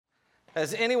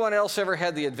Has anyone else ever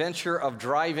had the adventure of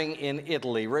driving in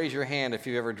Italy? Raise your hand if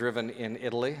you've ever driven in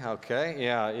Italy. Okay,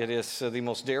 yeah, it is the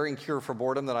most daring cure for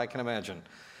boredom that I can imagine.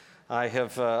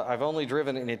 I've only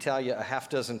driven in Italia a half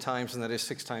dozen times, and that is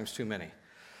 6 times too many.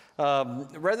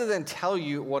 Rather than tell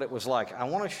you what it was like, I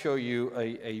want to show you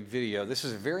a video. This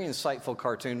is a very insightful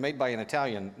cartoon made by an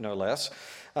Italian, no less,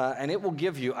 and it will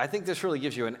give you, I think this really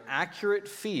gives you an accurate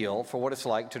feel for what it's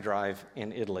like to drive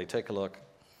in Italy. Take a look.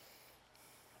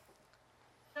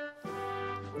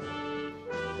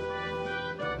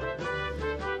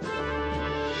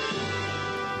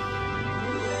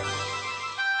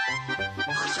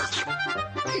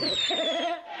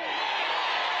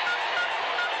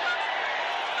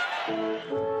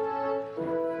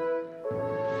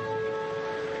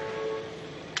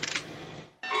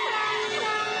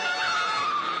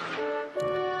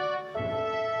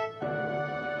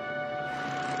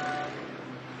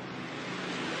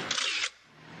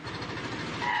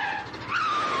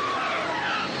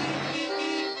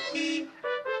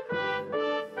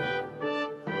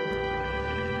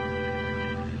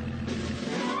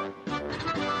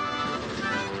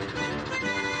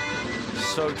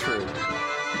 So true.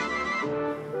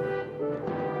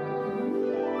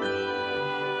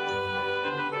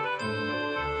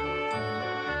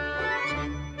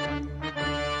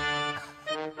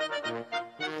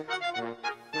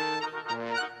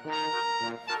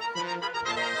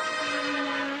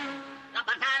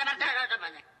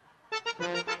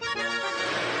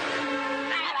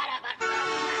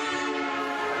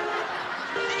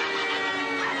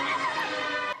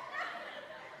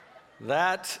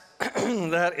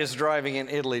 That is driving in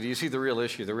Italy. Do you see the real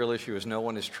issue? The real issue is no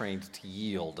one is trained to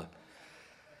yield.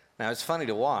 Now, it's funny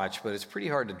to watch, but it's pretty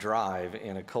hard to drive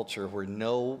in a culture where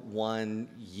no one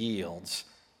yields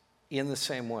in the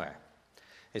same way.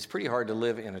 It's pretty hard to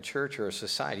live in a church or a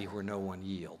society where no one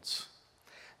yields.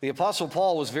 The Apostle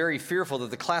Paul was very fearful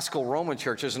that the classical Roman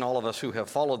churches, and all of us who have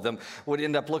followed them, would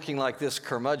end up looking like this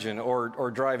curmudgeon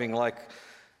or driving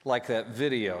like that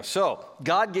video. So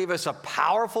God gave us a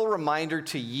powerful reminder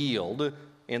to yield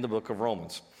in the book of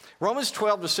Romans. Romans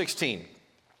 12-16.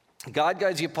 God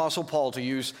guides the Apostle Paul to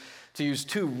use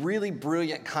 2 really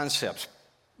brilliant concepts.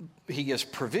 He gives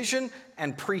provision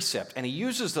and precept, and he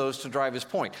uses those to drive his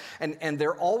point. And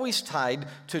they're always tied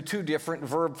to 2 different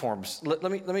verb forms. Let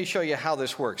me show you how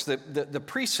this works. The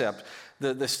precept,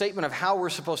 the statement of how we're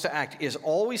supposed to act, is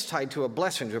always tied to a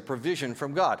blessing, to a provision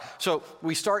from God. So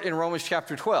we start in Romans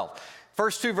chapter 12.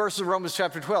 First 2 verses of Romans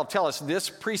chapter 12 tell us this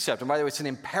precept. And by the way, it's an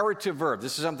imperative verb.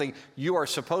 This is something you are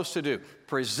supposed to do.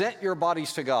 Present your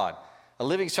bodies to God, a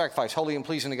living sacrifice, holy and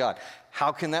pleasing to God.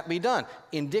 How can that be done?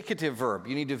 Indicative verb.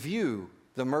 You need to view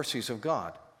the mercies of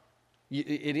God.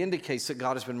 It indicates that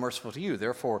God has been merciful to you.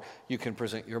 Therefore, you can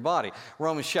present your body.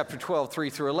 Romans chapter 12,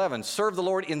 3-11. Serve the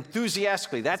Lord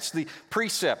enthusiastically. That's the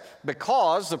precept,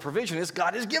 because the provision is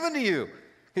God has given to you.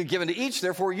 He's given to each,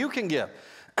 therefore you can give.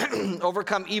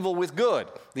 Overcome evil with good.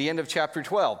 The end of chapter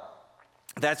 12.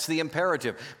 That's the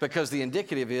imperative, because the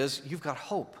indicative is you've got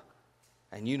hope,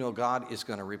 and you know God is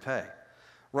going to repay.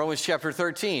 Romans chapter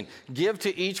 13, give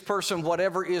to each person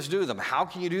whatever is due them. How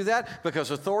can you do that?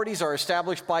 Because authorities are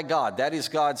established by God. That is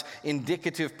God's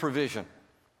indicative provision.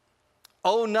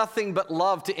 Owe nothing but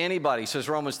love to anybody, says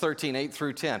Romans 13,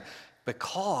 8-10.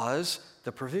 Because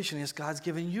the provision is God's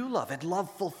given you love, and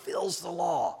love fulfills the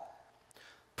law.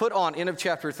 Put on, end of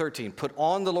chapter 13, put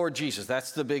on the Lord Jesus.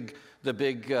 That's the big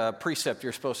precept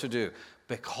you're supposed to do.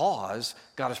 Because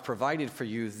God has provided for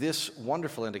you this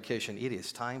wonderful indication, it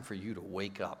is time for you to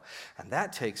wake up. And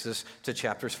that takes us to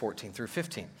chapters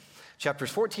 14-15. Chapters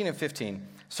 14 and 15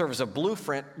 serve as a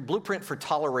blueprint for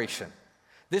toleration.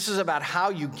 This is about how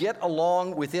you get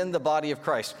along within the body of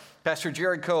Christ. Pastor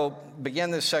Jared Coe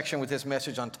began this section with his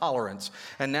message on tolerance.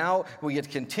 And now we get to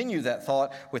continue that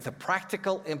thought with a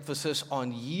practical emphasis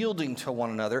on yielding to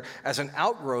one another as an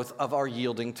outgrowth of our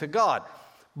yielding to God.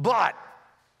 But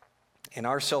in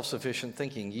our self-sufficient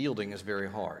thinking, yielding is very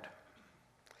hard.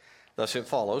 Thus it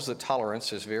follows that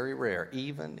tolerance is very rare,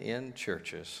 even in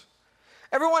churches.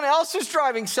 Everyone else is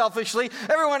driving selfishly.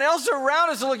 Everyone else around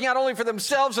us is looking out only for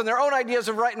themselves and their own ideas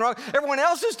of right and wrong. Everyone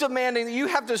else is demanding that you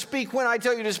have to speak when I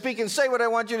tell you to speak and say what I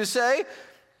want you to say.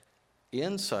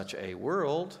 In such a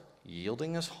world,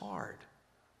 yielding is hard,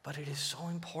 but it is so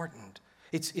important.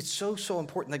 It's so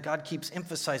important that God keeps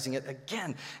emphasizing it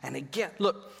again and again.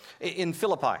 Look, in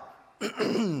Philippi,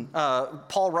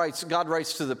 God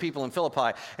writes to the people in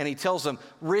Philippi, and he tells them,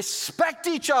 respect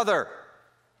each other.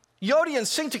 Euodia and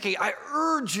Syntyche, I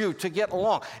urge you to get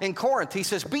along. In Corinth, he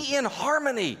says, be in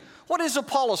harmony. What is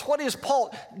Apollos? What is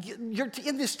Paul? You're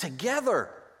in this together.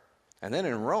 And then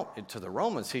to the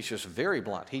Romans, he's just very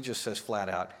blunt. He just says flat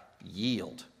out,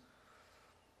 yield.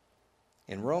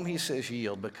 In Rome, he says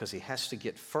yield because he has to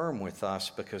get firm with us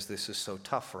because this is so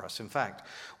tough for us. In fact,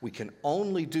 we can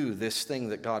only do this thing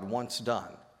that God wants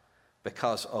done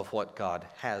because of what God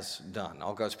has done.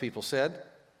 All God's people said,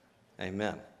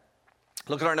 amen.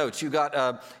 Look at our notes. You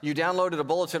downloaded a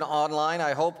bulletin online,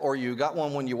 I hope, or you got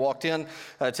one when you walked in.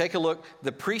 Take a look.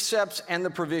 The precepts and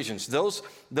the provisions. Those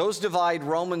divide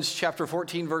Romans chapter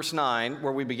 14, verse 9,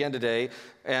 where we begin today,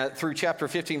 through chapter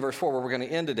 15, verse 4, where we're going to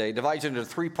end today, divides into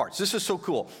 3 parts. This is so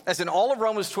cool. As in all of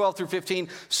Romans 12 through 15,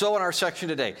 so in our section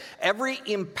today. Every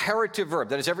imperative verb,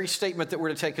 that is every statement that we're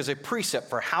to take as a precept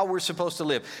for how we're supposed to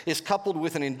live, is coupled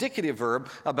with an indicative verb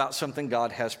about something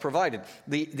God has provided.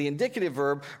 The indicative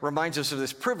verb reminds us of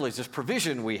this privilege, this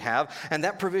provision we have, and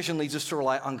that provision leads us to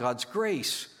rely on God's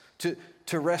grace,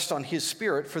 to rest on his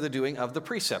Spirit for the doing of the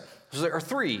precept. So there are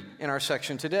 3 in our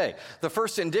section today. The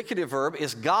first indicative verb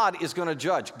is God is going to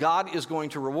judge. God is going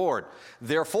to reward.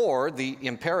 Therefore, the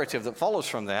imperative that follows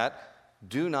from that,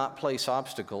 do not place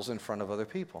obstacles in front of other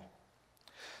people.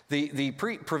 The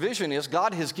provision is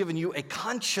God has given you a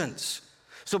conscience.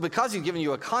 So because he's given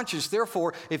you a conscience,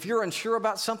 therefore, if you're unsure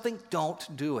about something,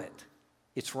 don't do it.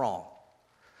 It's wrong.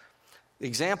 The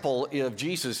example of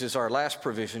Jesus is our last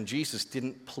provision. Jesus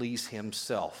didn't please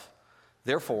himself.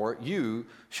 Therefore, you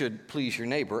should please your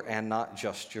neighbor and not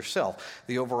just yourself.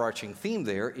 The overarching theme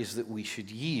there is that we should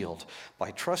yield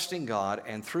by trusting God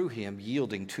and through him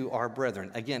yielding to our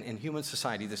brethren. Again, in human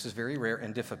society, this is very rare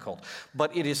and difficult,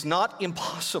 but it is not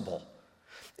impossible.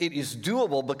 It is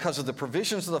doable because of the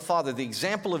provisions of the Father, the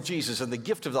example of Jesus, and the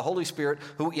gift of the Holy Spirit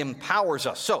who empowers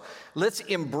us. So let's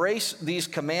embrace these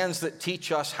commands that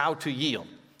teach us how to yield.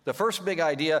 The first big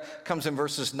idea comes in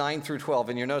verses 9 through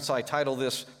 12. In your notes, I title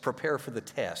this, Prepare for the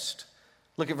Test.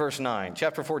 Look at verse 9,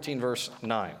 chapter 14, verse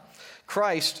 9.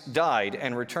 Christ died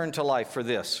and returned to life for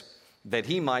this, that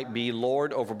he might be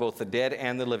Lord over both the dead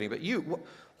and the living. But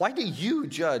why do you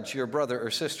judge your brother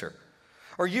or sister?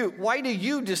 Or why do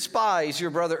you despise your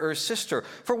brother or sister?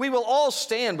 For we will all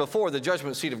stand before the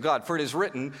judgment seat of God. For it is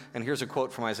written, and here's a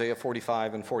quote from Isaiah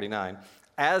 45 and 49,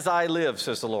 as I live,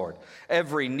 says the Lord,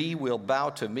 every knee will bow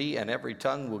to me and every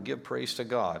tongue will give praise to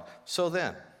God. So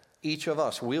then, each of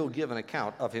us will give an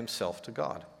account of himself to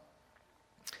God.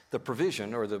 The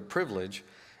provision or the privilege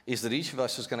is that each of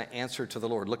us is going to answer to the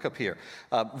Lord. Look up here.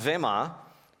 Vema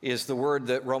is the word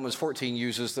that Romans 14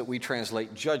 uses that we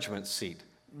translate judgment seat.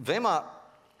 Vema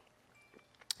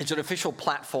is an official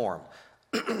platform.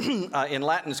 In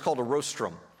Latin, it's called a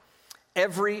rostrum.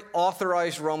 Every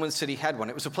authorized Roman city had one.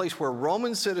 It was a place where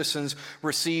Roman citizens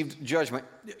received judgment,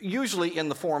 usually in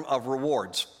the form of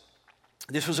rewards.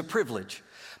 This was a privilege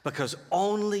because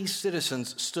only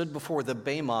citizens stood before the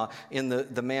bema in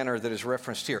the manner that is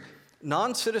referenced here.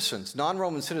 Non-citizens,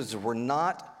 non-Roman citizens were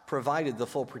not provided the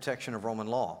full protection of Roman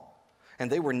law, and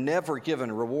they were never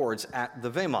given rewards at the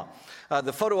bema.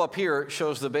 The photo up here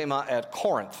shows the bema at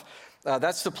Corinth.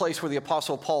 That's the place where the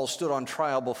Apostle Paul stood on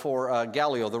trial before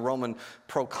Gallio, the Roman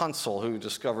proconsul who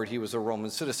discovered he was a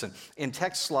Roman citizen. In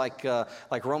texts like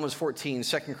Romans 14,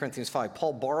 2 Corinthians 5,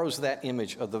 Paul borrows that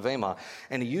image of the bema,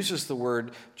 and he uses the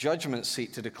word judgment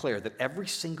seat to declare that every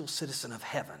single citizen of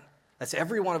heaven, that's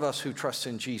every one of us who trusts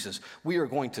in Jesus, we are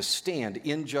going to stand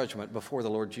in judgment before the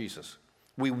Lord Jesus.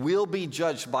 We will be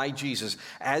judged by Jesus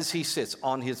as he sits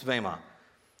on his bema.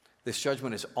 This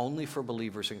judgment is only for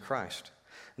believers in Christ.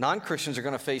 Non-Christians are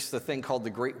going to face the thing called the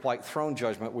Great White Throne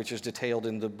Judgment, which is detailed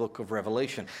in the book of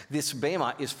Revelation. This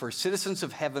bema is for citizens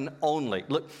of heaven only.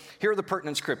 Look, here are the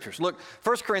pertinent scriptures. Look,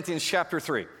 1 Corinthians chapter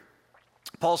 3.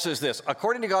 Paul says this,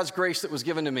 according to God's grace that was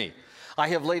given to me, I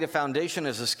have laid a foundation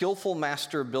as a skillful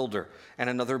master builder, and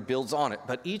another builds on it.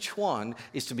 But each one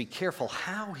is to be careful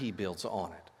how he builds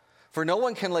on it. For no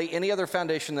one can lay any other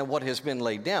foundation than what has been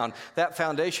laid down. That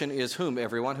foundation is whom,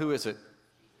 everyone? Who is it?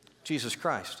 Jesus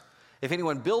Christ. If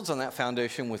anyone builds on that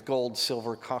foundation with gold,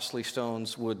 silver, costly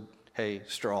stones, wood, hay,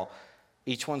 straw,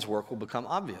 each one's work will become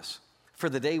obvious. For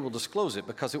the day will disclose it,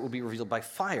 because it will be revealed by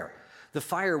fire. The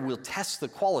fire will test the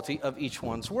quality of each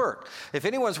one's work. If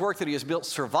anyone's work that he has built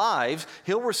survives,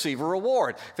 he'll receive a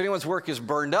reward. If anyone's work is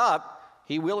burned up,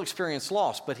 he will experience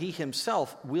loss, but he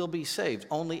himself will be saved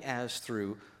only as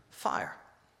through fire.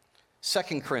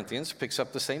 2 Corinthians picks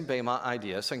up the same bema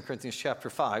idea, 2 Corinthians chapter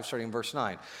 5, starting in verse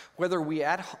 9. Whether we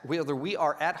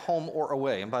are at home or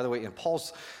away, and by the way, in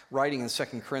Paul's writing in 2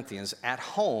 Corinthians, at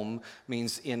home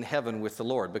means in heaven with the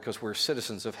Lord, because we're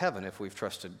citizens of heaven if we've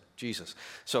trusted Jesus.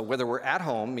 So whether we're at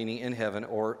home, meaning in heaven,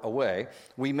 or away,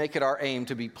 we make it our aim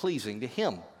to be pleasing to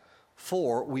him.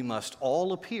 For we must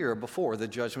all appear before the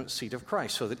judgment seat of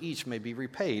Christ, so that each may be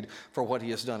repaid for what he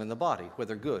has done in the body,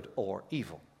 whether good or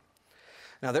evil.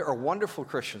 Now, there are wonderful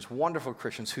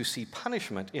Christians who see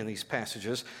punishment in these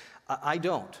passages. I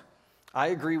don't. I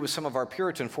agree with some of our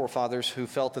Puritan forefathers who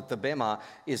felt that the Bema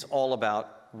is all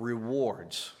about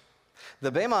rewards.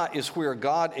 The Bema is where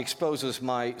God exposes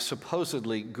my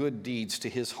supposedly good deeds to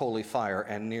his holy fire,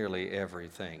 and nearly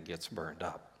everything gets burned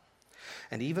up.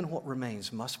 And even what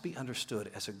remains must be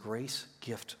understood as a grace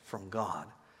gift from God.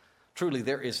 Truly,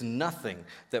 there is nothing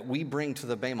that we bring to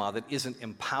the Bema that isn't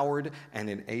empowered and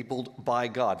enabled by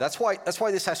God. That's why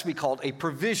this has to be called a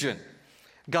provision.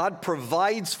 God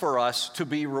provides for us to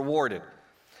be rewarded.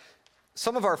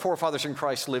 Some of our forefathers in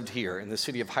Christ lived here in the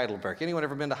city of Heidelberg. Anyone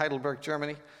ever been to Heidelberg,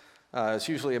 Germany? It's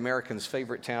usually Americans'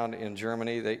 favorite town in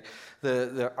Germany.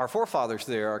 Our forefathers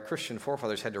there, our Christian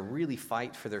forefathers, had to really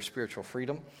fight for their spiritual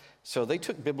freedom. So they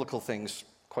took biblical things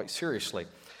quite seriously.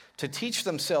 To teach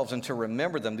themselves and to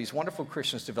remember them, these wonderful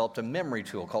Christians developed a memory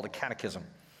tool called a catechism.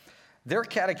 Their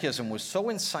catechism was so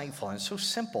insightful and so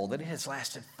simple that it has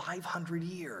lasted 500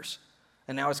 years.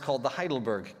 And now it's called the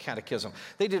Heidelberg Catechism.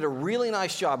 They did a really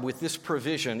nice job with this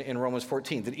provision in Romans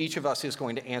 14 that each of us is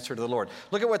going to answer to the Lord.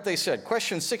 Look at what they said.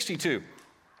 Question 62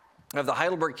 of the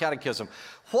Heidelberg Catechism.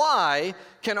 Why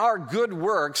can our good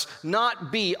works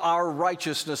not be our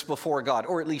righteousness before God,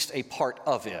 or at least a part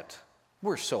of it?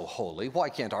 We're so holy. Why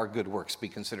can't our good works be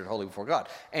considered holy before God?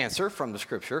 Answer from the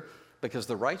Scripture, because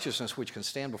the righteousness which can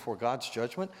stand before God's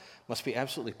judgment must be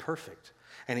absolutely perfect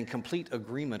and in complete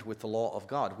agreement with the law of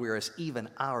God, whereas even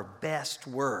our best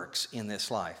works in this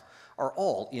life are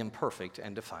all imperfect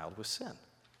and defiled with sin.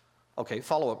 Okay,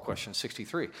 follow-up question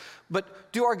 63.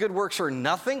 But do our good works earn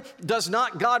nothing? Does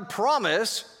not God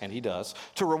promise, and he does,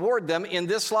 to reward them in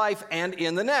this life and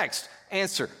in the next?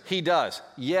 Answer, he does.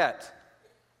 Yet,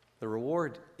 the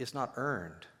reward is not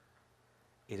earned.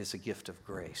 It is a gift of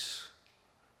grace.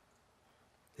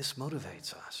 This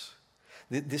motivates us.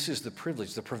 This is the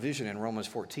privilege, the provision in Romans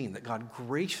 14, that God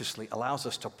graciously allows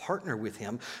us to partner with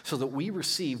him so that we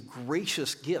receive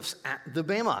gracious gifts at the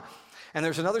Bema. And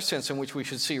there's another sense in which we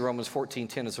should see Romans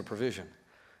 14:10 as a provision.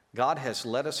 God has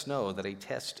let us know that a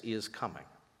test is coming.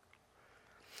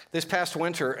 This past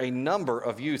winter, a number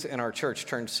of youth in our church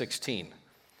turned 16.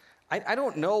 I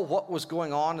don't know what was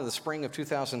going on in the spring of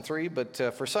 2003, but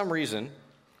for some reason,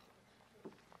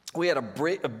 we had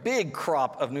a big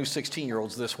crop of new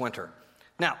 16-year-olds this winter.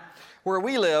 Now, where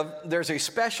we live, there's a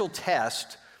special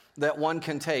test that one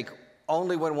can take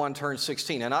only when one turns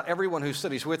 16. And not everyone who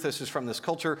studies with us is from this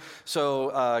culture.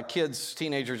 So kids,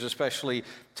 teenagers especially,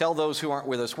 tell those who aren't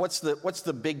with us, what's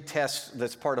the big test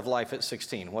that's part of life at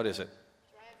 16? What is it?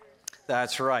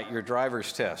 That's right, your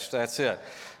driver's test. That's it.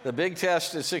 The big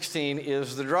test at 16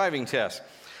 is the driving test.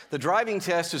 The driving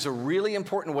test is a really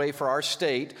important way for our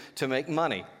state to make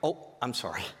money. Oh, I'm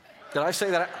sorry. Did I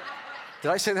say that? Did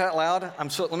I say that out loud?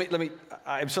 Let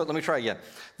me try again.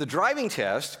 The driving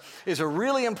test is a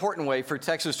really important way for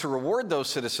Texas to reward those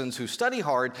citizens who study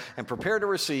hard and prepare to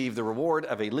receive the reward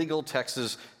of a legal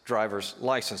Texas driver's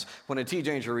license. When a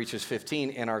teenager reaches 15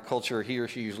 in our culture, he or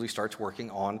she usually starts working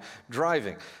on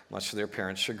driving, much to their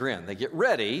parents' chagrin. They get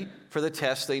ready for the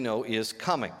test they know is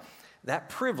coming. That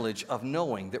privilege of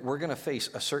knowing that we're going to face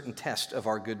a certain test of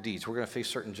our good deeds, we're going to face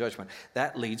certain judgment,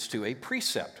 that leads to a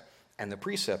precept. And the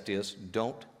precept is,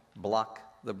 don't block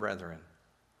the brethren.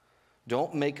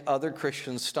 Don't make other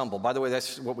Christians stumble. By the way,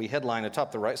 that's what we headline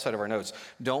atop the right side of our notes.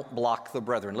 Don't block the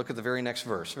brethren. Look at the very next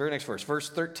verse. Verse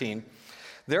 13.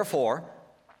 Therefore,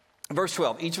 verse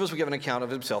 12, each of us will give an account of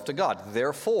himself to God.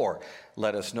 Therefore,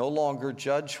 let us no longer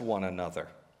judge one another.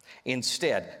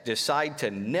 Instead, decide to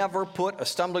never put a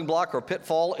stumbling block or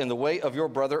pitfall in the way of your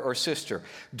brother or sister.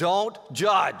 Don't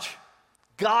judge.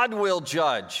 God will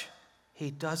judge. He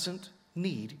doesn't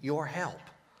need your help.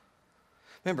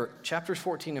 Remember, chapters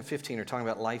 14 and 15 are talking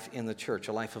about life in the church,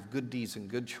 a life of good deeds and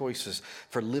good choices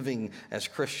for living as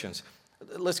Christians.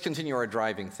 Let's continue our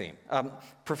driving theme.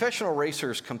 Professional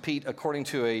racers compete according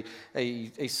to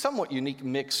a somewhat unique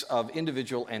mix of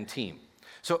individual and team.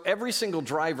 So every single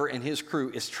driver and his crew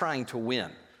is trying to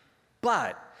win.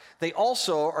 But they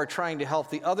also are trying to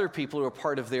help the other people who are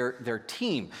part of their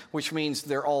team, which means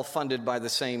they're all funded by the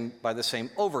same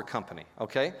over company,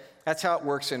 okay? That's how it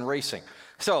works in racing.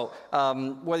 So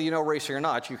whether you know racing or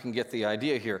not, you can get the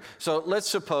idea here. So let's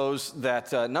suppose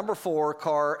that number 4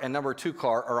 car and number 2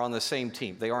 car are on the same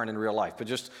team. They aren't in real life, but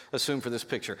just assume for this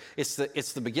picture. It's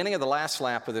the beginning of the last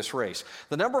lap of this race.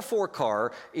 The number 4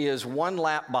 car is 1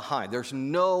 lap behind. There's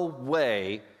no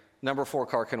way number 4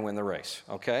 car can win the race,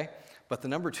 okay? But the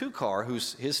number 2 car,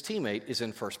 who's his teammate, is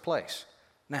in first place.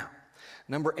 Now,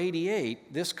 Number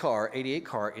 88, this car, 88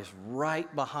 car, is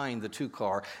right behind the 2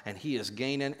 car, and he is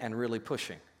gaining and really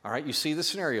pushing. All right, you see the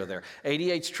scenario there.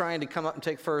 88's trying to come up and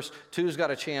take first. 2's got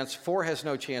a chance. 4 has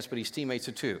no chance, but he's teammates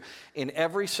of 2. In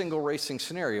every single racing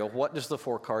scenario, what does the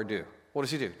 4 car do? What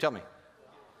does he do? Tell me.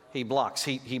 He blocks.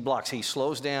 He blocks. He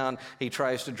slows down. He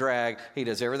tries to drag. He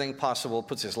does everything possible,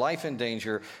 puts his life in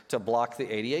danger to block the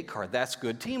 88 car. That's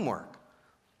good teamwork.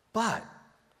 But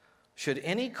should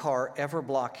any car ever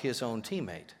block his own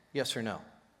teammate? Yes or no?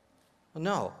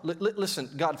 No. Listen,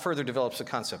 God further develops the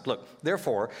concept. Look,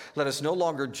 therefore, let us no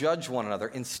longer judge one another.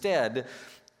 Instead,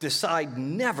 decide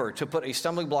never to put a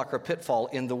stumbling block or pitfall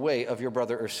in the way of your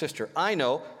brother or sister. I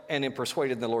know and am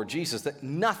persuaded in the Lord Jesus that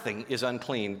nothing is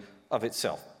unclean of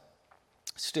itself.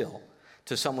 Still,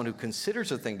 to someone who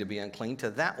considers a thing to be unclean, to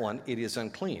that one it is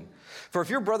unclean. For if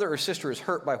your brother or sister is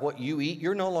hurt by what you eat,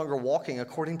 you're no longer walking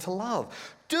according to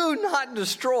love. Do not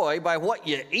destroy by what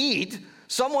you eat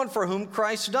someone for whom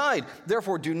Christ died.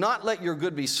 Therefore, do not let your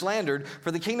good be slandered,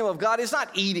 for the kingdom of God is not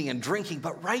eating and drinking,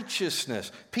 but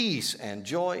righteousness, peace, and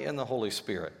joy in the Holy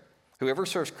Spirit. Whoever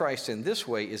serves Christ in this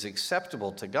way is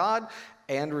acceptable to God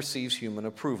and receives human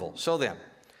approval. So then,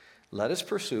 let us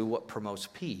pursue what promotes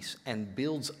peace and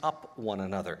builds up one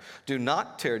another. Do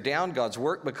not tear down God's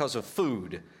work because of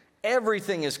food.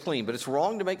 Everything is clean, but it's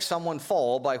wrong to make someone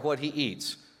fall by what he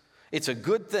eats. It's a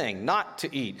good thing not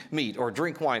to eat meat or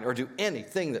drink wine or do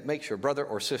anything that makes your brother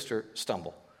or sister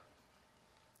stumble.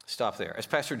 Stop there. As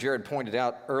Pastor Jared pointed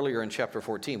out earlier in chapter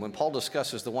 14, when Paul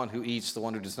discusses the one who eats, the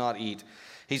one who does not eat,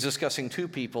 he's discussing 2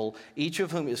 people, each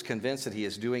of whom is convinced that he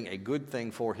is doing a good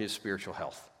thing for his spiritual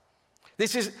health.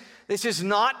 This is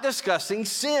not discussing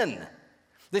sin.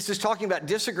 This is talking about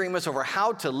disagreements over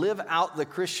how to live out the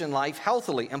Christian life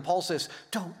healthily. And Paul says,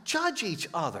 don't judge each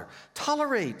other.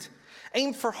 Tolerate.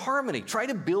 Aim for harmony. Try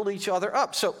to build each other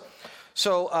up. So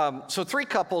 3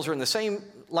 couples are in the same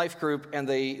life group, and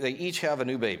they each have a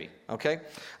new baby, okay?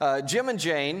 Jim and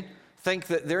Jane think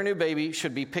that their new baby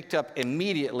should be picked up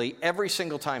immediately every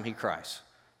single time he cries.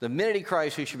 The minute he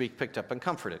cries, he should be picked up and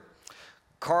comforted.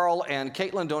 Carl and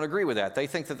Caitlin don't agree with that. They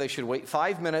think that they should wait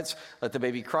 5 minutes, let the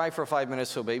baby cry for 5 minutes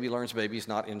so baby learns baby's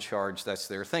not in charge. That's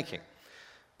their thinking.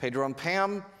 Pedro and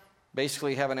Pam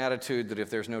basically have an attitude that if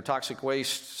there's no toxic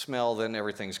waste smell, then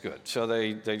everything's good. So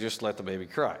they just let the baby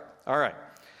cry. All right.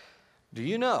 Do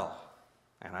you know,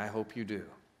 and I hope you do,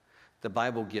 the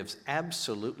Bible gives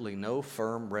absolutely no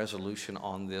firm resolution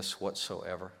on this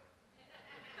whatsoever?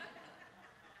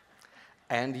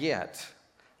 And yet,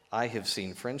 I have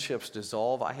seen friendships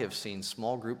dissolve. I have seen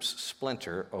small groups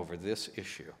splinter over this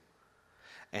issue.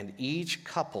 And each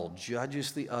couple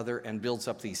judges the other and builds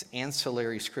up these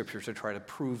ancillary scriptures to try to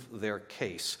prove their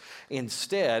case.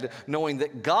 Instead, knowing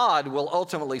that God will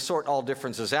ultimately sort all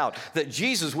differences out, that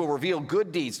Jesus will reveal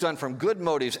good deeds done from good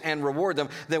motives and reward them,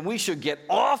 then we should get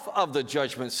off of the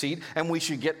judgment seat and we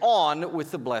should get on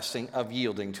with the blessing of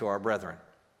yielding to our brethren.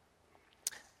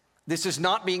 This is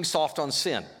not being soft on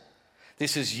sin.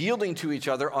 This is yielding to each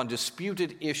other on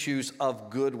disputed issues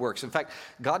of good works. In fact,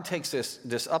 God takes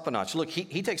this up a notch. Look,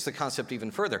 he takes the concept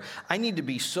even further. I need to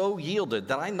be so yielded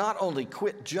that I not only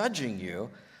quit judging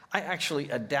you, I actually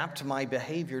adapt my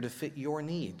behavior to fit your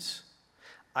needs.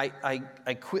 I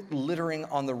quit littering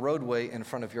on the roadway in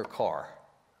front of your car,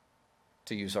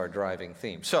 to use our driving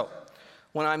theme. So,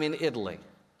 when I'm in Italy,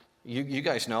 you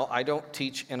guys know I don't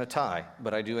teach in a tie,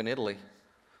 but I do in Italy.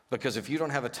 Because if you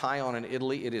don't have a tie on in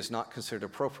Italy, it is not considered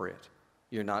appropriate.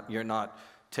 You're not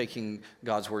taking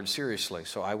God's word seriously.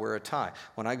 So I wear a tie.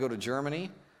 When I go to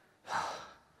Germany,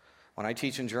 when I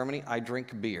teach in Germany, I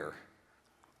drink beer.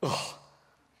 Ugh,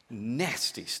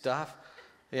 nasty stuff.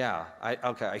 Yeah,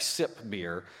 I sip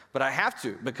beer, but I have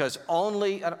to because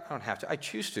I don't have to, I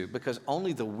choose to because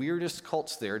only the weirdest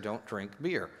cults there don't drink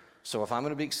beer. So if I'm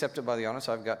going to be accepted by the audience,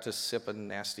 I've got to sip a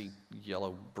nasty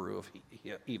yellow brew of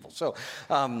evil. So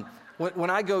when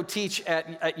I go teach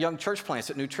at young church plants,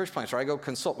 at new church plants, or I go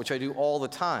consult, which I do all the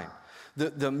time,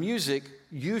 the music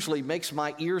usually makes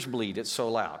my ears bleed. It's so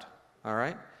loud, all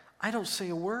right? I don't say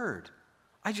a word.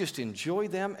 I just enjoy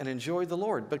them and enjoy the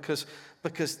Lord because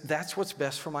that's what's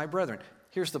best for my brethren.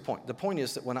 Here's the point. The point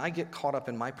is that when I get caught up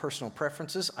in my personal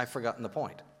preferences, I've forgotten the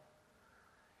point.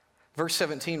 Verse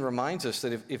 17 reminds us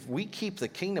that if we keep the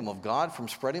kingdom of God from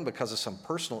spreading because of some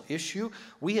personal issue,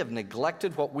 we have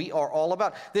neglected what we are all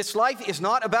about. This life is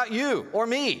not about you or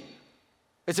me.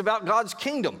 It's about God's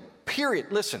kingdom, period.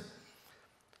 Listen,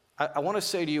 I want to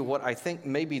say to you what I think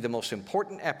may be the most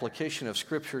important application of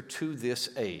Scripture to this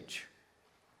age.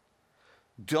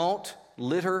 Don't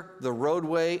litter the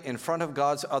roadway in front of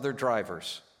God's other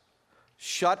drivers.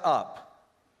 Shut up.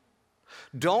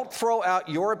 Don't throw out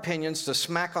your opinions to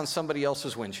smack on somebody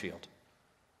else's windshield.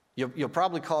 You'll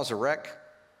probably cause a wreck,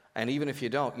 and even if you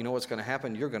don't, you know what's going to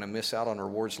happen? You're going to miss out on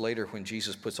rewards later when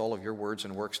Jesus puts all of your words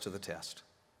and works to the test.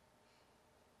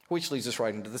 Which leads us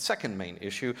right into the second main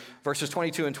issue, verses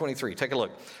 22 and 23. Take a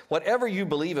look. Whatever you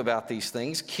believe about these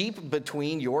things, keep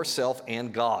between yourself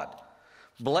and God.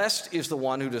 Blessed is the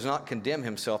one who does not condemn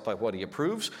himself by what he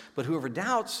approves, but whoever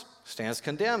doubts stands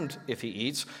condemned if he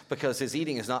eats, because his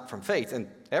eating is not from faith, and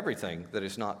everything that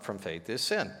is not from faith is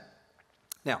sin.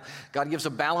 Now, God gives a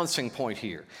balancing point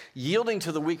here. Yielding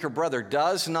to the weaker brother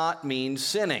does not mean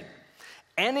sinning.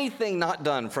 Anything not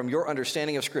done from your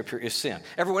understanding of Scripture is sin.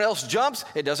 Everyone else jumps,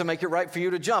 it doesn't make it right for you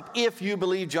to jump if you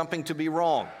believe jumping to be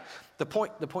wrong. The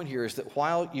point here is that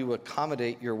while you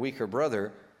accommodate your weaker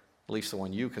brother, at least the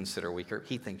one you consider weaker,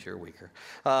 he thinks you're weaker,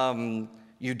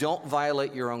 you don't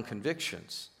violate your own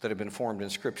convictions that have been formed in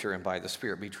Scripture and by the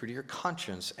Spirit. Be true to your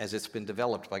conscience as it's been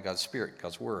developed by God's Spirit,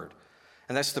 God's Word.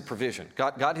 And that's the provision.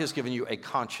 God has given you a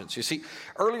conscience. You see,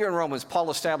 earlier in Romans,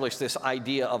 Paul established this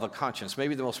idea of a conscience.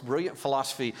 Maybe the most brilliant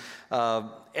philosophy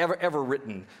ever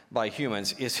written by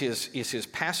humans is his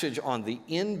passage on the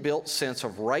inbuilt sense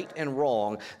of right and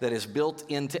wrong that is built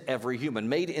into every human.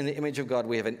 Made in the image of God,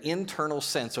 we have an internal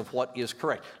sense of what is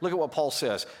correct. Look at what Paul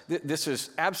says. This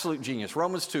is absolute genius.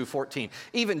 Romans 2:14.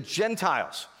 Even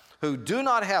Gentiles who do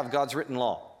not have God's written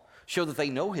law show that they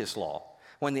know his law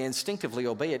when they instinctively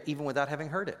obey it even without having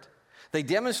heard it. They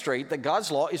demonstrate that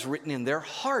God's law is written in their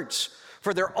hearts,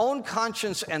 for their own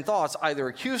conscience and thoughts either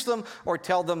accuse them or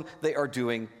tell them they are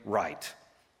doing right.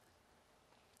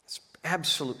 It's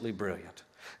absolutely brilliant.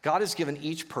 God has given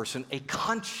each person a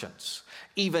conscience.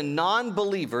 Even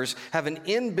non-believers have an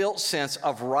inbuilt sense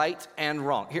of right and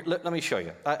wrong. Here, let me show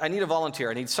you. I need a volunteer.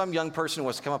 I need some young person who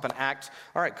wants to come up and act.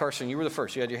 All right, Carson, you were the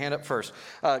first. You had your hand up first.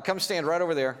 Come stand right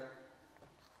over there.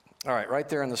 All right, right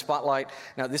there in the spotlight.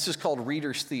 Now, this is called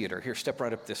Reader's Theater. Here, step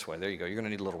right up this way. There you go. You're going to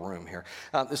need a little room here.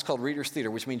 This is called Reader's Theater,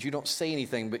 which means you don't say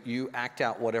anything, but you act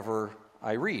out whatever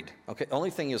I read. Okay. The only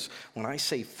thing is, when I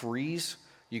say freeze,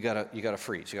 you gotta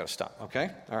freeze. You gotta stop. Okay.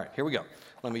 All right. Here we go.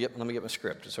 Let me get my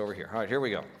script. It's over here. All right. Here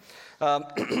we go.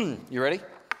 You ready?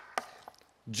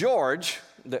 George.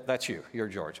 That's you. You're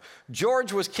George.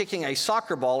 George was kicking a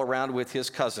soccer ball around with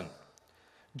his cousin.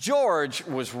 George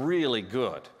was really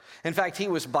good. In fact, he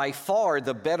was by far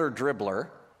the better dribbler.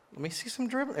 Let me see some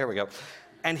dribbling. There we go.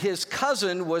 And his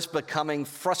cousin was becoming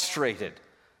frustrated.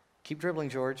 Keep dribbling,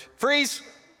 George. Freeze.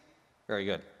 Very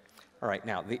good. All right,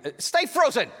 now, stay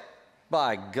frozen.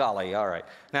 By golly, all right.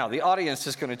 Now, the audience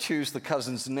is going to choose the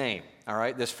cousin's name, all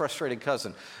right, this frustrated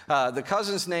cousin. The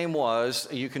cousin's name was,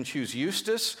 you can choose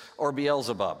Eustace or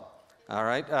Beelzebub. All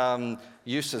right,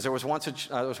 Eustace. There was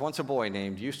once a boy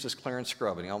named Eustace Clarence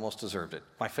Scrubb, and he almost deserved it.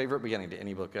 My favorite beginning to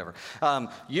any book ever.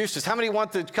 Eustace. How many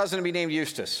want the cousin to be named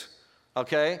Eustace?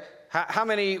 Okay. How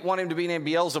many want him to be named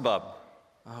Beelzebub?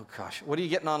 Oh gosh, what are you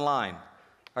getting online?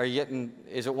 Are you getting?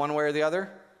 Is it one way or the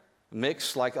other?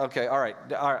 Mixed, like okay. All right.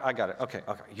 I got it. Okay.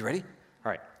 You ready?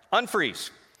 All right.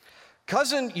 Unfreeze.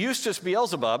 Cousin Eustace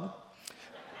Beelzebub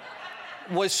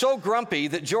was so grumpy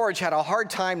that George had a hard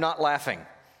time not laughing.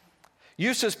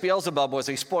 Eustace Beelzebub was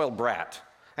a spoiled brat,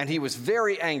 and he was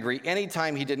very angry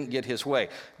anytime he didn't get his way.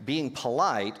 Being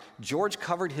polite, George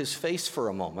covered his face for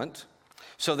a moment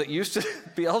so that Eustace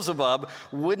Beelzebub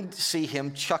wouldn't see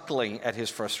him chuckling at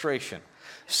his frustration.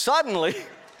 Suddenly,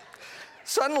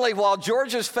 while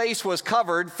George's face was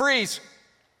covered, freeze!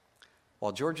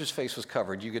 While George's face was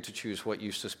covered, you get to choose what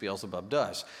Eustace Beelzebub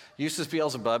does. Eustace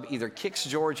Beelzebub either kicks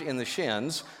George in the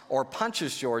shins or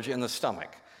punches George in the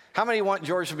stomach. How many want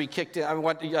George to be kicked in?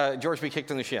 George to be kicked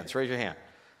in the shins? Raise your hand.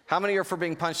 How many are for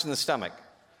being punched in the stomach?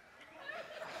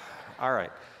 All right.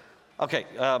 Okay.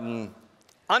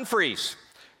 Unfreeze.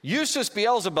 Eustace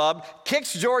Beelzebub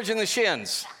kicks George in the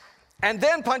shins and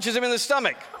then punches him in the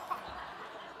stomach.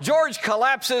 George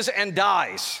collapses and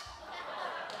dies.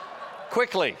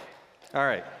 Quickly. All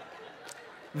right.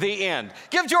 The end.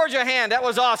 Give George a hand. That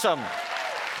was awesome.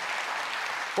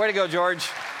 Way to go, George.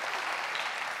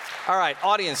 All right,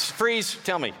 audience, freeze,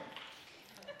 tell me.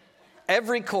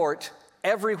 Every court,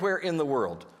 everywhere in the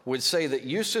world, would say that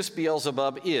Eustace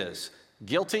Beelzebub is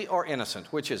guilty or innocent.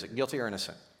 Which is it, guilty or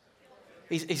innocent?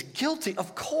 He's guilty,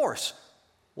 of course.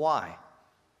 Why?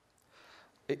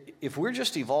 If we're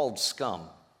just evolved scum,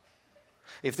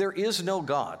 if there is no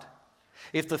God,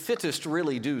 if the fittest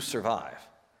really do survive,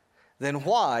 then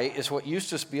why is what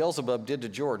Eustace Beelzebub did to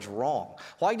George wrong?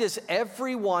 Why does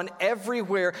everyone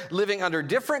everywhere living under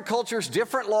different cultures,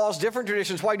 different laws, different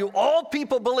traditions, why do all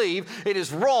people believe it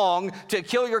is wrong to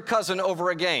kill your cousin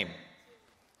over a game?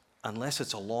 unless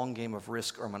it's a long game of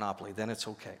Risk or Monopoly, then it's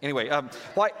okay. Anyway,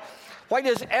 why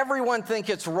does everyone think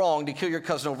it's wrong to kill your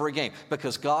cousin over a game?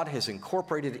 Because God has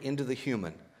incorporated into the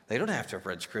human. They don't have to have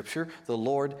read Scripture. The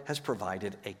Lord has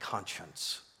provided a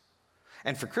conscience.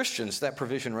 And for Christians, that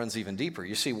provision runs even deeper.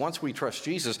 You see, once we trust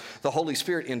Jesus, the Holy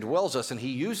Spirit indwells us, and he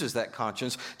uses that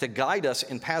conscience to guide us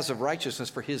in paths of righteousness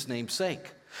for his name's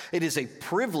sake. It is a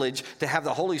privilege to have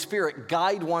the Holy Spirit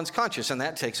guide one's conscience, and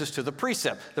that takes us to the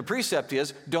precept. The precept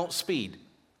is, don't speed.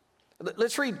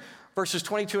 Let's read verses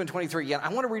 22 and 23 again. I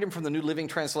want to read them from the New Living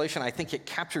Translation. I think it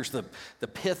captures the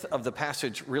pith of the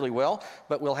passage really well,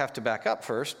 but we'll have to back up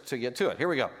first to get to it. Here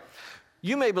we go.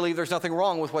 You may believe there's nothing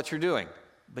wrong with what you're doing,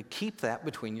 but keep that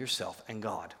between yourself and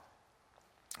God.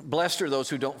 Blessed are those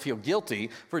who don't feel guilty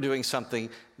for doing something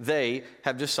they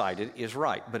have decided is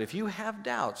right. But if you have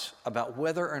doubts about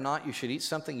whether or not you should eat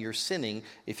something, you're sinning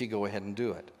if you go ahead and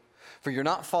do it. For you're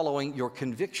not following your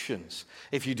convictions.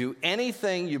 If you do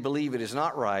anything you believe it is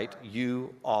not right,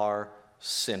 you are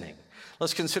sinning.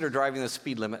 Let's consider driving the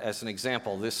speed limit as an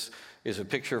example. This is a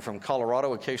picture from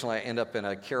Colorado. Occasionally I end up in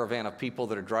a caravan of people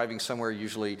that are driving somewhere,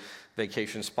 usually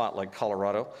vacation spot like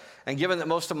Colorado. And given that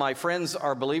most of my friends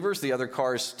are believers, the other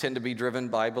cars tend to be driven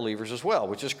by believers as well,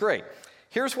 which is great.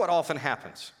 Here's what often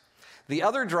happens. The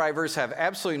other drivers have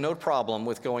absolutely no problem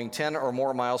with going 10 or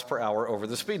more miles per hour over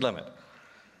the speed limit.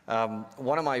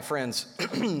 One of my friends,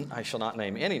 I shall not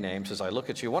name any names as I look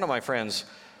at you, one of my friends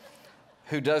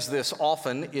who does this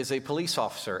often is a police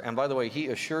officer. And by the way, he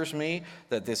assures me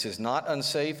that this is not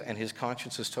unsafe and his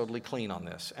conscience is totally clean on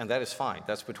this. And that is fine.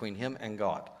 That's between him and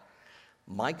God.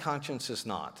 My conscience is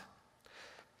not.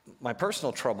 My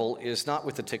personal trouble is not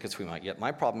with the tickets we might get.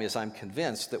 My problem is I'm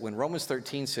convinced that when Romans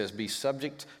 13 says be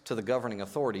subject to the governing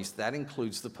authorities, that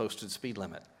includes the posted speed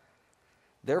limit.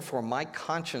 Therefore, my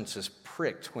conscience is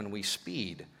pricked when we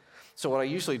speed. So what I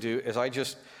usually do is I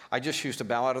just choose to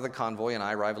bow out of the convoy and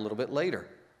I arrive a little bit later.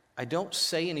 I don't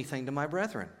say anything to my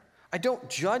brethren. I don't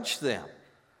judge them.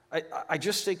 I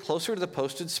just stay closer to the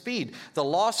posted speed. The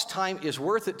lost time is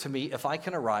worth it to me if I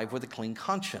can arrive with a clean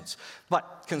conscience.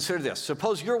 But consider this.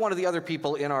 Suppose you're one of the other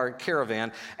people in our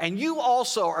caravan and you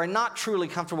also are not truly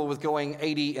comfortable with going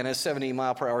 80 in a 70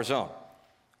 mile per hour zone,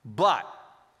 but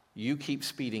you keep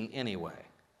speeding anyway.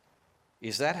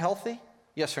 Is that healthy?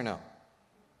 Yes or no?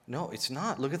 No, it's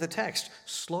not. Look at the text.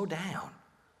 Slow down.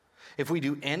 If we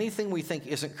do anything we think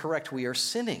isn't correct, we are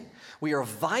sinning. We are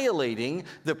violating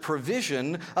the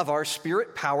provision of our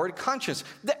spirit-powered conscience.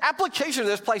 The application of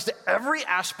this applies to every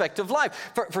aspect of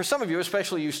life. For some of you,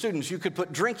 especially you students, you could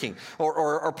put drinking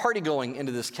or party going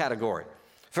into this category.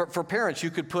 For parents, you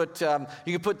could put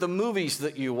the movies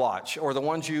that you watch or the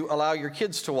ones you allow your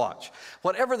kids to watch.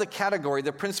 Whatever the category,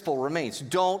 the principle remains.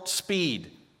 Don't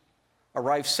speed.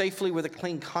 Arrive safely with a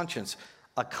clean conscience.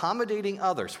 Accommodating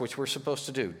others, which we're supposed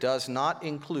to do, does not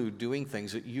include doing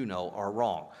things that you know are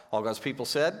wrong. All God's people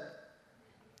said?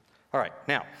 All right,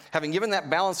 now, having given that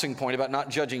balancing point about not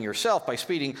judging yourself by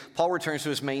speeding, Paul returns to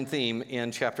his main theme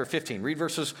in chapter 15. Read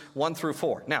verses 1 through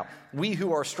 4. Now, we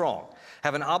who are strong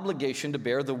have an obligation to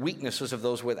bear the weaknesses of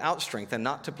those without strength and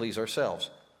not to please ourselves.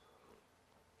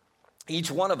 Each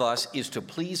one of us is to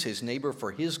please his neighbor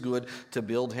for his good, to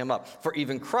build him up. For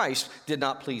even Christ did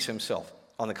not please himself.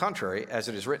 On the contrary, as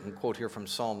it is written, quote here from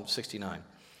Psalm 69,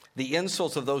 the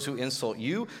insults of those who insult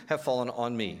you have fallen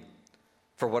on me.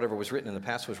 For whatever was written in the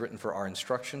past was written for our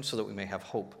instruction, so that we may have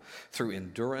hope through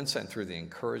endurance and through the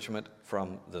encouragement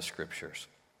from the Scriptures.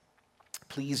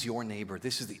 Please your neighbor.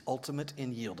 This is the ultimate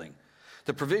in yielding.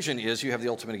 The provision is you have the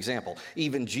ultimate example.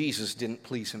 Even Jesus didn't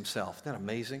please himself. Isn't that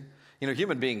amazing? You know,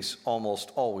 human beings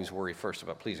almost always worry first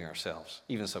about pleasing ourselves,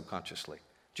 even subconsciously.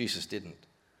 Jesus didn't.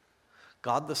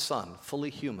 God the Son, fully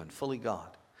human, fully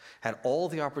God, had all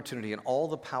the opportunity and all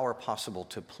the power possible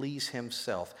to please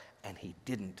himself, and he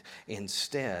didn't.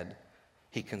 Instead,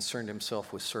 he concerned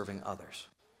himself with serving others.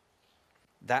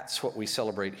 That's what we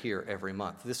celebrate here every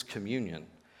month. This communion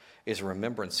is a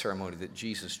remembrance ceremony that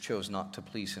Jesus chose not to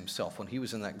please himself. When he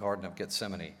was in that Garden of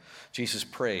Gethsemane, Jesus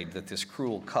prayed that this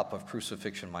cruel cup of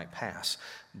crucifixion might pass,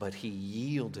 but he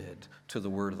yielded to the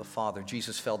word of the Father.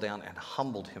 Jesus fell down and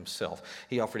humbled himself.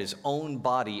 He offered his own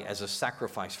body as a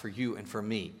sacrifice for you and for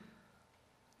me.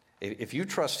 If you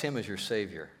trust him as your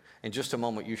Savior, in just a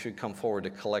moment you should come forward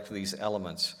to collect these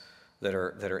elements that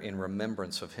are in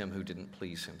remembrance of him who didn't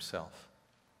please himself.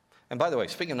 And by the way,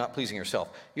 speaking of not pleasing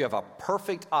yourself, you have a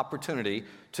perfect opportunity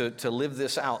to live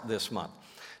this out this month.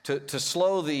 To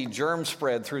slow the germ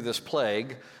spread through this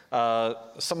plague,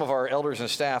 some of our elders and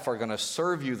staff are going to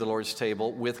serve you the Lord's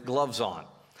table with gloves on.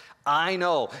 I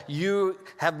know you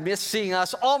have missed seeing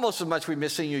us almost as much as we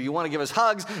miss seeing you. You want to give us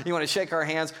hugs, you want to shake our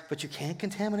hands, but you can't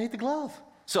contaminate the glove.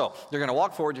 So you're going to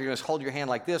walk forward, you're going to hold your hand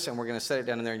like this, and we're going to set it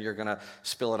down in there, and you're going to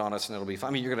spill it on us, and it'll be fine.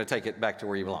 I mean, you're going to take it back to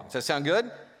where you belong. Does that sound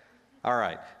good? All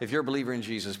right. If you're a believer in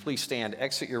Jesus, please stand,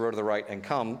 exit your row to the right, and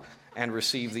come and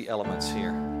receive the elements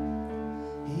here.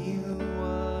 He who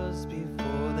was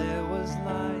before there was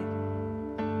light,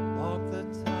 walked the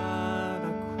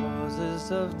tide crosses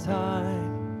of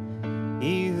time.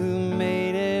 He who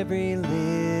made every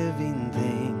living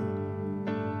thing,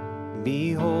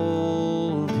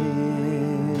 behold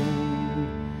him.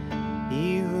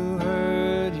 He who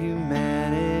heard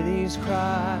humanity's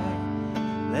cry,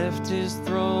 left his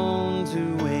throne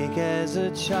to wake as a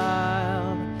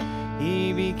child.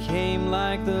 He became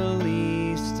like the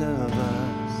least of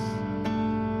us.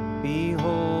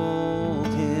 Behold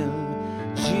him,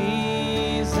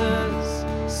 Jesus,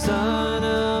 Son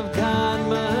of God,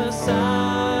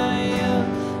 Messiah,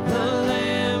 the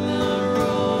Lamb, the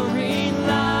roaring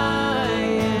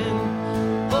Lion.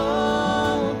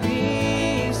 Oh,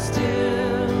 be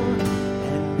still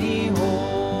and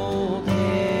behold him.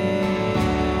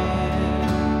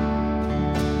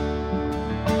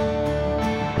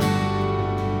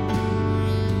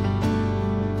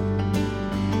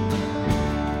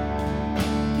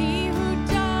 He who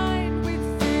died with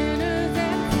sinners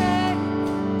and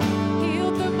saints,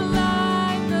 healed the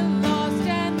blind, the lost,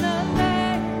 and the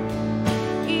lame.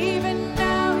 Even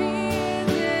now he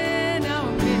is in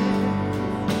our midst.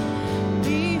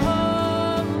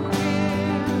 Behold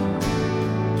him.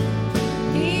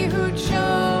 He who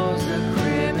chose the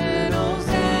criminal's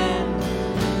end,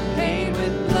 paid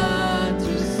with blood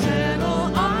to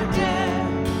settle our debt,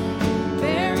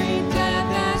 buried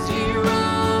death as he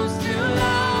rose to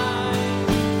life.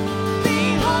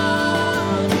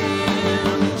 Behold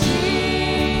him,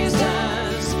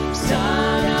 Jesus,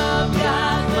 Son of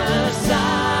God,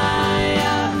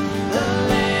 Messiah, the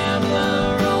Lamb, the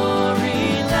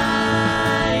roaring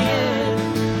Lion.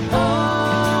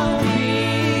 Oh,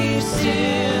 be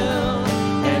still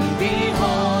and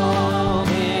behold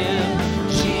him,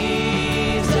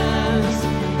 Jesus,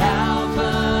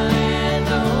 Alpha and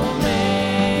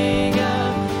Omega,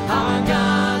 our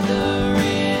God, the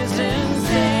risen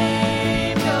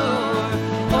Savior.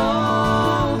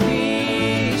 Oh,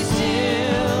 be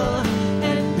still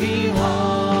and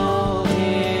behold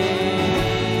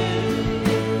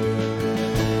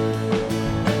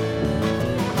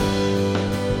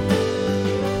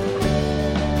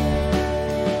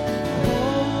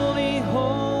Holy,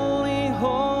 holy,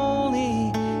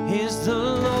 holy is the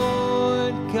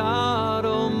Lord God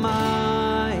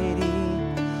Almighty.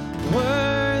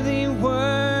 Worthy,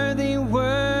 worthy,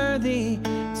 worthy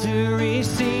to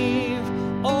receive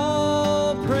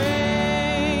all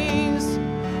praise.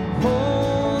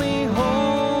 Holy,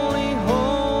 holy,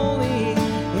 holy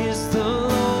is the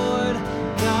Lord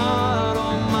God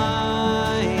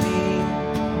Almighty.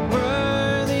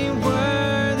 Worthy,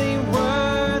 worthy,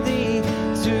 worthy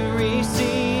to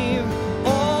receive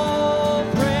all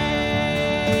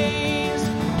praise.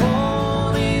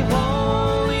 Holy,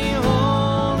 holy,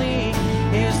 holy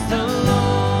is the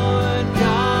Lord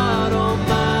God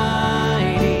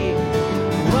Almighty.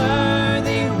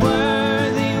 Worthy,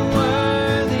 worthy,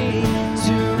 worthy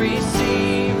to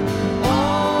receive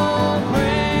all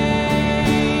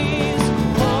praise.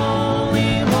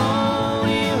 Holy,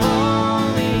 holy,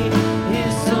 holy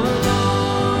is the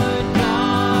Lord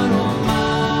God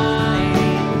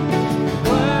Almighty.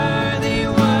 Worthy,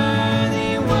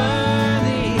 worthy,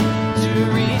 worthy to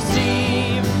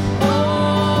receive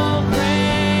all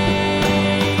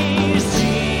praise.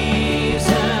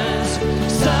 Jesus,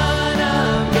 Son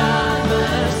of God,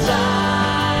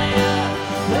 Messiah,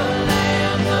 the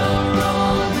Lamb, the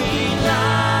roaring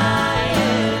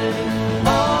Lion.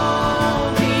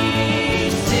 Oh, be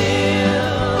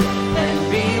still and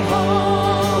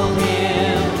behold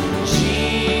him,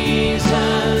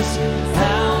 Jesus,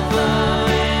 Alpha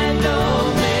and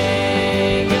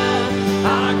Omega,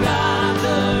 our God,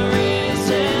 the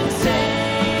risen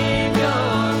Savior.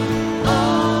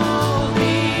 Oh,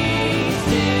 be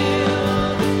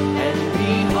still and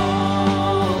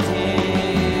behold him.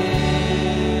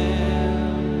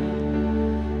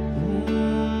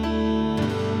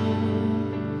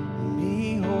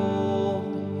 Behold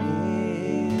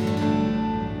him.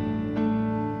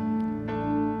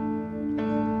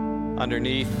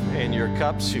 Underneath in your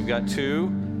cups, you've got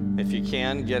two. If you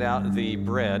can, get out the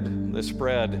bread. This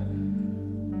bread's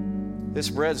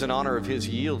in honor of his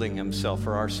yielding himself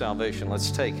for our salvation.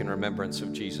 Let's take in remembrance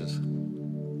of Jesus.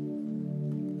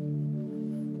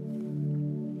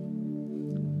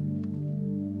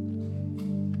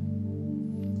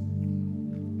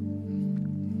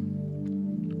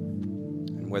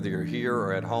 whether you're here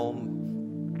or at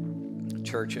home,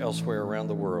 church elsewhere around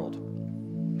the world.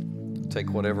 Take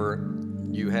whatever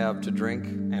you have to drink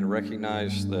and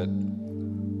recognize that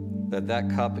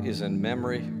cup is in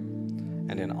memory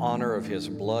and in honor of his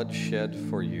blood shed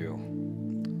for you.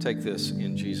 Take this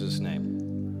in Jesus' name.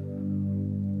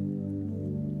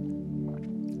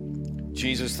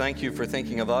 Jesus, thank you for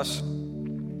thinking of us,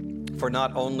 for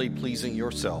not only pleasing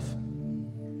yourself.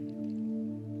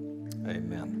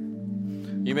 Amen.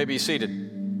 You may be seated.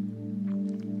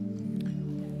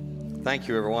 Thank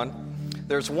you, everyone.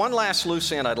 There's one last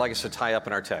loose end I'd like us to tie up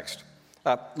in our text.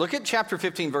 Look at chapter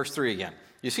 15, verse 3 again.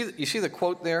 You see the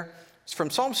quote there? It's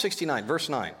from Psalm 69, verse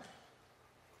 9.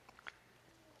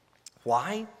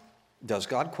 Why does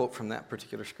God quote from that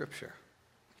particular scripture?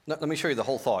 Let me show you the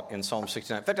whole thought in Psalm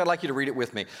 69. In fact, I'd like you to read it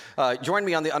with me. Join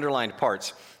me on the underlined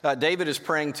parts. David is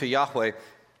praying to Yahweh,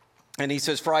 and he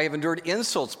says, "For I have endured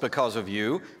insults because of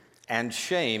you, and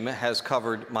shame has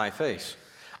covered my face.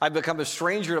 I've become a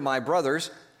stranger to my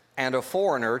brothers and a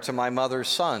foreigner to my mother's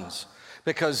sons.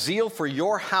 Because zeal for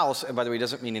your house," and by the way, it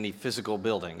doesn't mean any physical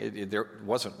building. There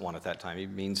wasn't one at that time.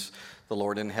 It means the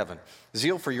Lord in heaven.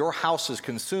 "Zeal for your house has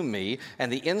consumed me,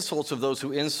 and the insults of those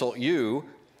who insult you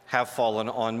have fallen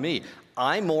on me.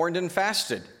 I mourned and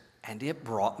fasted, and it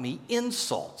brought me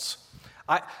insults."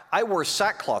 I wore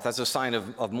sackcloth as a sign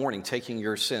of mourning, taking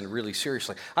your sin really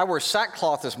seriously. I wore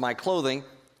sackcloth as my clothing,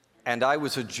 and I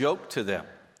was a joke to them.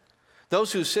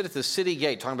 Those who sit at the city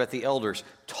gate, talking about the elders,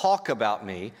 talk about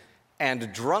me,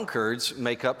 and drunkards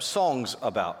make up songs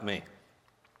about me.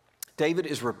 David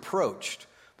is reproached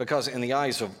because in the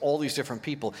eyes of all these different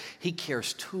people, he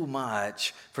cares too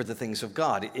much for the things of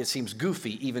God. It seems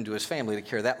goofy even to his family to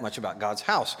care that much about God's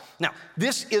house. Now,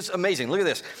 this is amazing. Look at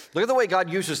this. Look at the way God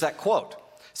uses that quote.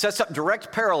 Sets up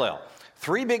direct parallel.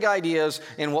 3 big ideas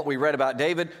in what we read about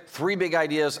David, 3 big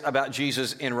ideas about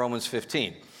Jesus in Romans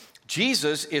 15.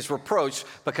 Jesus is reproached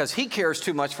because he cares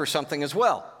too much for something as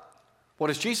well. What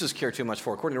does Jesus care too much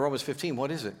for? According to Romans 15, what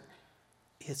is it?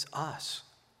 It's us.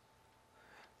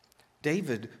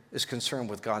 David is concerned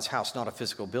with God's house, not a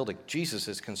physical building. Jesus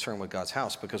is concerned with God's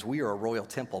house because we are a royal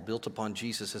temple built upon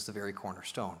Jesus as the very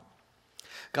cornerstone.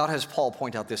 God has Paul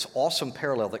point out this awesome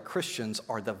parallel that Christians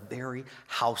are the very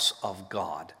house of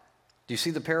God. Do you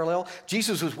see the parallel?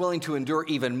 Jesus was willing to endure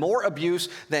even more abuse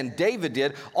than David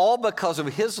did, all because of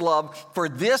his love for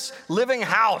this living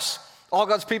house. All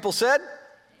God's people said?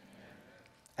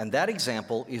 And that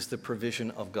example is the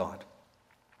provision of God.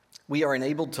 We are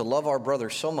enabled to love our brother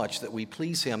so much that we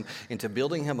please him into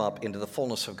building him up into the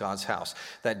fullness of God's house.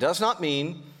 That does not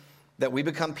mean that we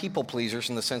become people pleasers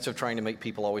in the sense of trying to make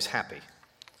people always happy.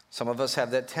 Some of us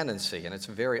have that tendency, and it's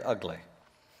very ugly.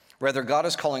 Rather, God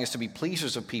is calling us to be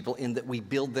pleasers of people in that we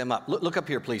build them up. Look up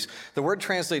here, please. The word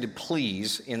translated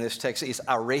please in this text is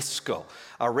aresko.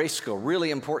 Aresko, really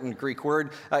important Greek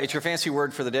word. It's your fancy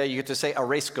word for the day. You get to say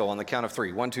aresko on the count of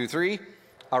 3. 1, 2, 3.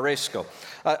 Aresko.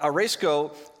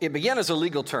 Aresko, it began as a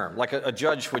legal term, like a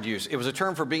judge would use. It was a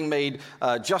term for being made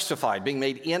justified, being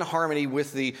made in harmony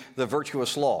with the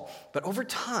virtuous law. But over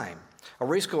time,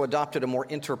 Aresko adopted a more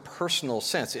interpersonal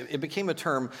sense. It became a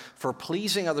term for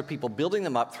pleasing other people, building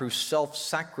them up through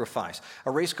self-sacrifice.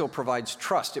 Aresko provides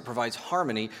trust. It provides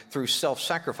harmony through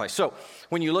self-sacrifice. So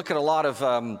when you look at a lot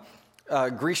of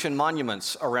Grecian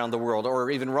monuments around the world, or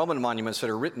even Roman monuments that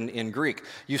are written in Greek,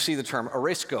 you see the term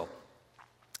aresko.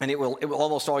 And it will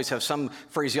almost always have some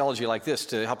phraseology like this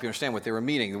to help you understand what they were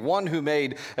meaning. The one who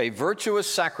made a virtuous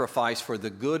sacrifice for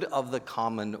the good of the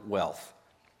commonwealth.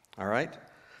 All right?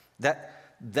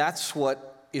 That's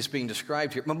what is being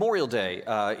described here. Memorial Day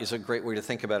is a great way to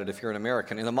think about it if you're an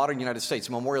American. In the modern United States,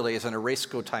 Memorial Day is an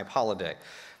Aresko-type holiday.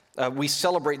 We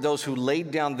celebrate those who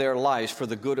laid down their lives for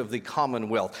the good of the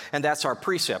commonwealth. And that's our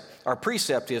precept. Our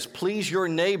precept is please your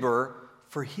neighbor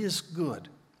for his good.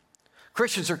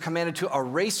 Christians are commanded to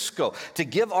aresko, to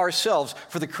give ourselves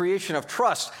for the creation of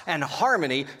trust and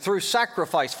harmony through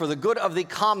sacrifice for the good of the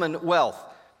commonwealth.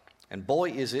 And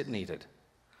boy, is it needed.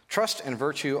 Trust and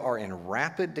virtue are in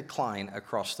rapid decline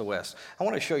across the West. I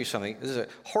want to show you something. This is a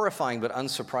horrifying but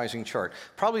unsurprising chart.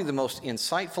 Probably the most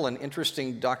insightful and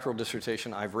interesting doctoral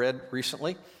dissertation I've read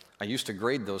recently. I used to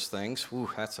grade those things. Ooh,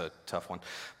 that's a tough one.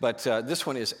 But this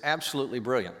one is absolutely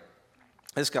brilliant.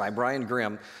 This guy, Brian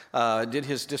Grimm, did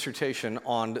his dissertation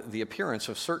on the appearance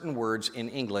of certain words in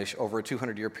English over a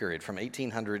 200-year period, from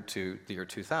 1800 to the year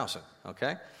 2000,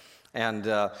 okay? And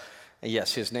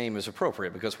yes, his name is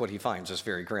appropriate because what he finds is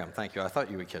very grim. Thank you. I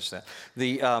thought you would catch that.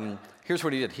 Here's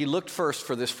what he did. He looked first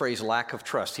for this phrase, lack of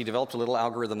trust. He developed a little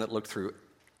algorithm that looked through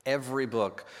every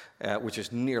book, which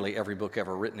is nearly every book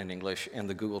ever written in English, in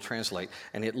the Google Translate,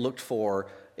 and it looked for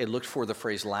it looked for the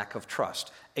phrase lack of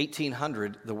trust.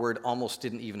 1800, the word almost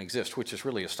didn't even exist, which is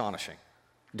really astonishing.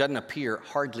 It doesn't appear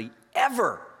hardly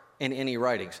ever in any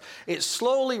writings. It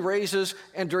slowly raises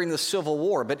and during the Civil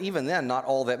War, but even then, not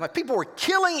all that much. People were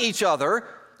killing each other,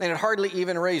 and it hardly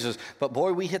even raises. But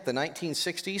boy, we hit the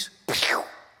 1960s, pew,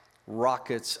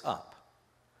 rockets up.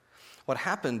 What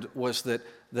happened was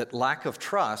that lack of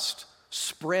trust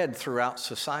spread throughout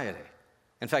society.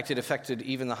 In fact, it affected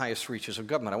even the highest reaches of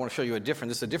government. I want to show you this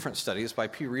is a different study. It's by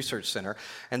Pew Research Center,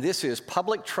 and this is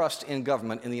public trust in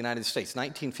government in the United States,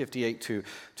 1958 to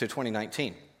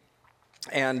 2019.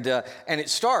 And it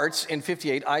starts in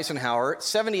 58, Eisenhower,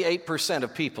 78%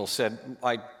 of people said,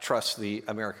 I trust the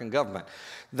American government.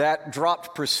 That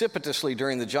dropped precipitously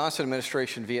during the Johnson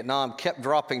administration, Vietnam, kept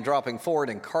dropping forward,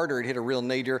 and Carter had hit a real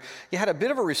nadir. You had a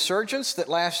bit of a resurgence that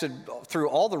lasted through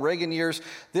all the Reagan years.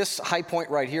 This high point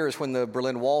right here is when the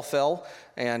Berlin Wall fell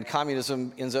and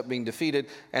communism ends up being defeated.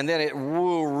 And then it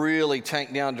really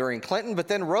tanked down during Clinton, but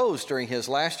then rose during his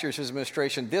last year's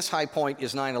administration. This high point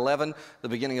is 9/11, the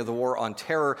beginning of the war on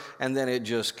terror, and then it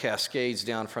just cascades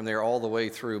down from there all the way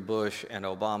through Bush and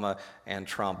Obama and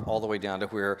Trump, all the way down to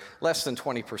where less than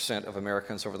 20% of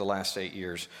Americans over the last 8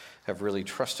 years have really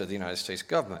trusted the United States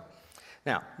government.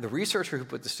 Now, the researcher who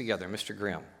put this together, Mr.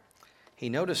 Grimm, he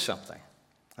noticed something,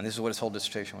 and this is what his whole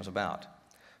dissertation was about.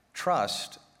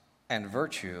 Trust and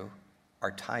virtue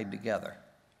are tied together.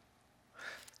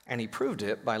 And he proved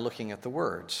it by looking at the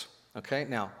words. Okay,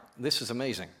 now, this is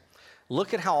amazing.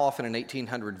 Look at how often in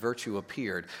 1800 virtue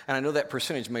appeared. And I know that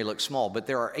percentage may look small, but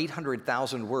there are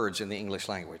 800,000 words in the English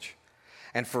language.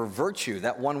 And for virtue,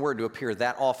 that one word to appear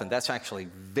that often, that's actually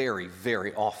very,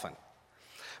 very often.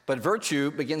 But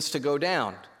virtue begins to go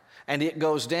down, and it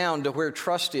goes down to where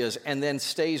trust is, and then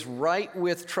stays right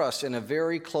with trust in a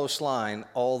very close line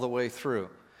all the way through.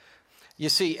 You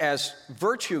see, as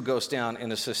virtue goes down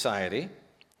in a society,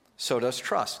 so does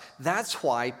trust. That's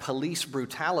why police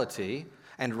brutality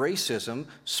and racism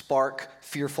spark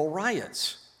fearful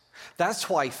riots. That's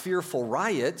why fearful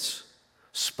riots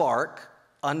spark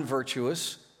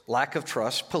unvirtuous, lack of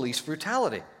trust, police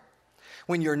brutality.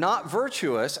 When you're not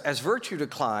virtuous, as virtue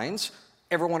declines,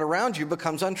 everyone around you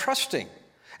becomes untrusting.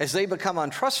 As they become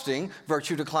untrusting,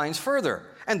 virtue declines further.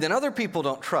 And then other people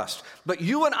don't trust. But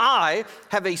you and I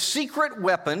have a secret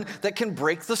weapon that can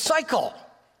break the cycle.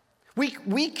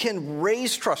 We can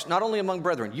raise trust, not only among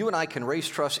brethren. You and I can raise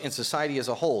trust in society as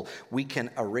a whole. We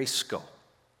can arresco.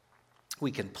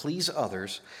 We can please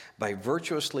others by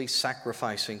virtuously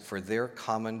sacrificing for their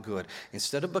common good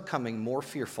instead of becoming more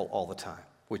fearful all the time,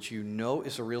 which you know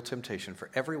is a real temptation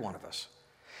for every one of us.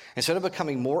 Instead of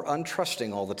becoming more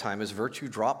untrusting all the time as virtue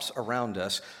drops around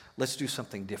us, let's do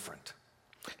something different.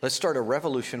 Let's start a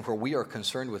revolution where we are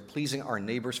concerned with pleasing our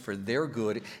neighbors for their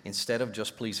good instead of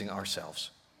just pleasing ourselves.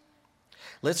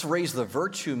 Let's raise the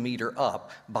virtue meter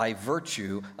up by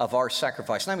virtue of our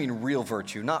sacrifice. And I mean real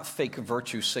virtue, not fake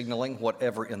virtue signaling,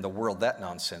 whatever in the world that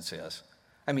nonsense is.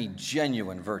 I mean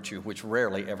genuine virtue, which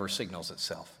rarely ever signals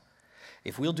itself.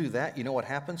 If we'll do that, you know what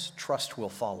happens? Trust will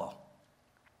follow.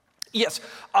 Yes,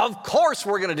 of course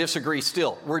we're going to disagree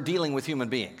still. We're dealing with human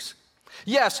beings.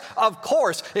 Yes, of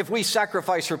course, if we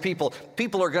sacrifice for people,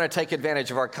 people are going to take advantage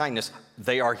of our kindness.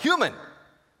 They are human.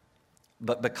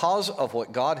 But because of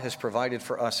what God has provided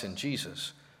for us in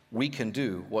Jesus, we can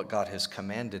do what God has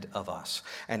commanded of us.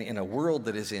 And in a world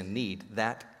that is in need,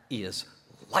 that is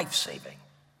life-saving.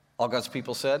 All God's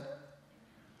people said?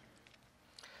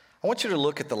 I want you to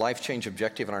look at the life change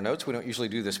objective in our notes. We don't usually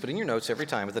do this, but in your notes every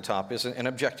time at the top is an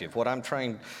objective. What I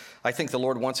think the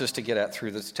Lord wants us to get at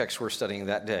through this text we're studying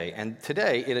that day. And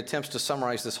today it attempts to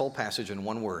summarize this whole passage in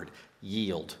one word: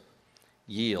 yield.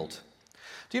 Yield.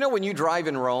 Do you know when you drive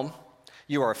in Rome,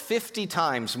 you are 50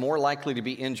 times more likely to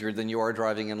be injured than you are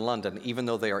driving in London, even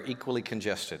though they are equally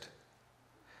congested?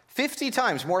 50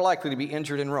 times more likely to be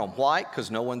injured in Rome. Why?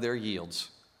 Because no one there yields.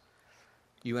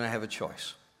 You and I have a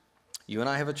choice. You and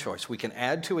I have a choice. We can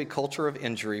add to a culture of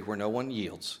injury where no one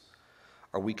yields,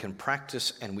 or we can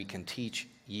practice and we can teach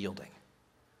yielding.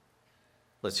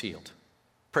 Let's yield.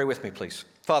 Pray with me, please.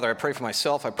 Father, I pray for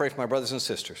myself, I pray for my brothers and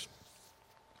sisters,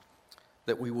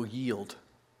 that we will yield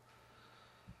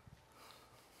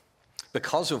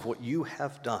because of what you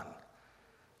have done.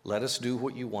 Let us do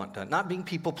what you want done. Not being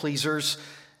people pleasers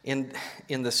in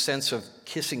the sense of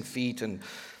kissing feet and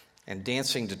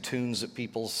dancing to tunes that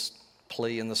people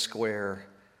play in the square,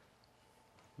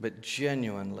 but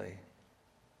genuinely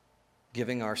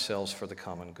giving ourselves for the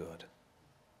common good.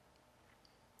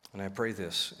 And I pray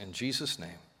this in Jesus'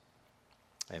 name,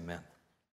 amen.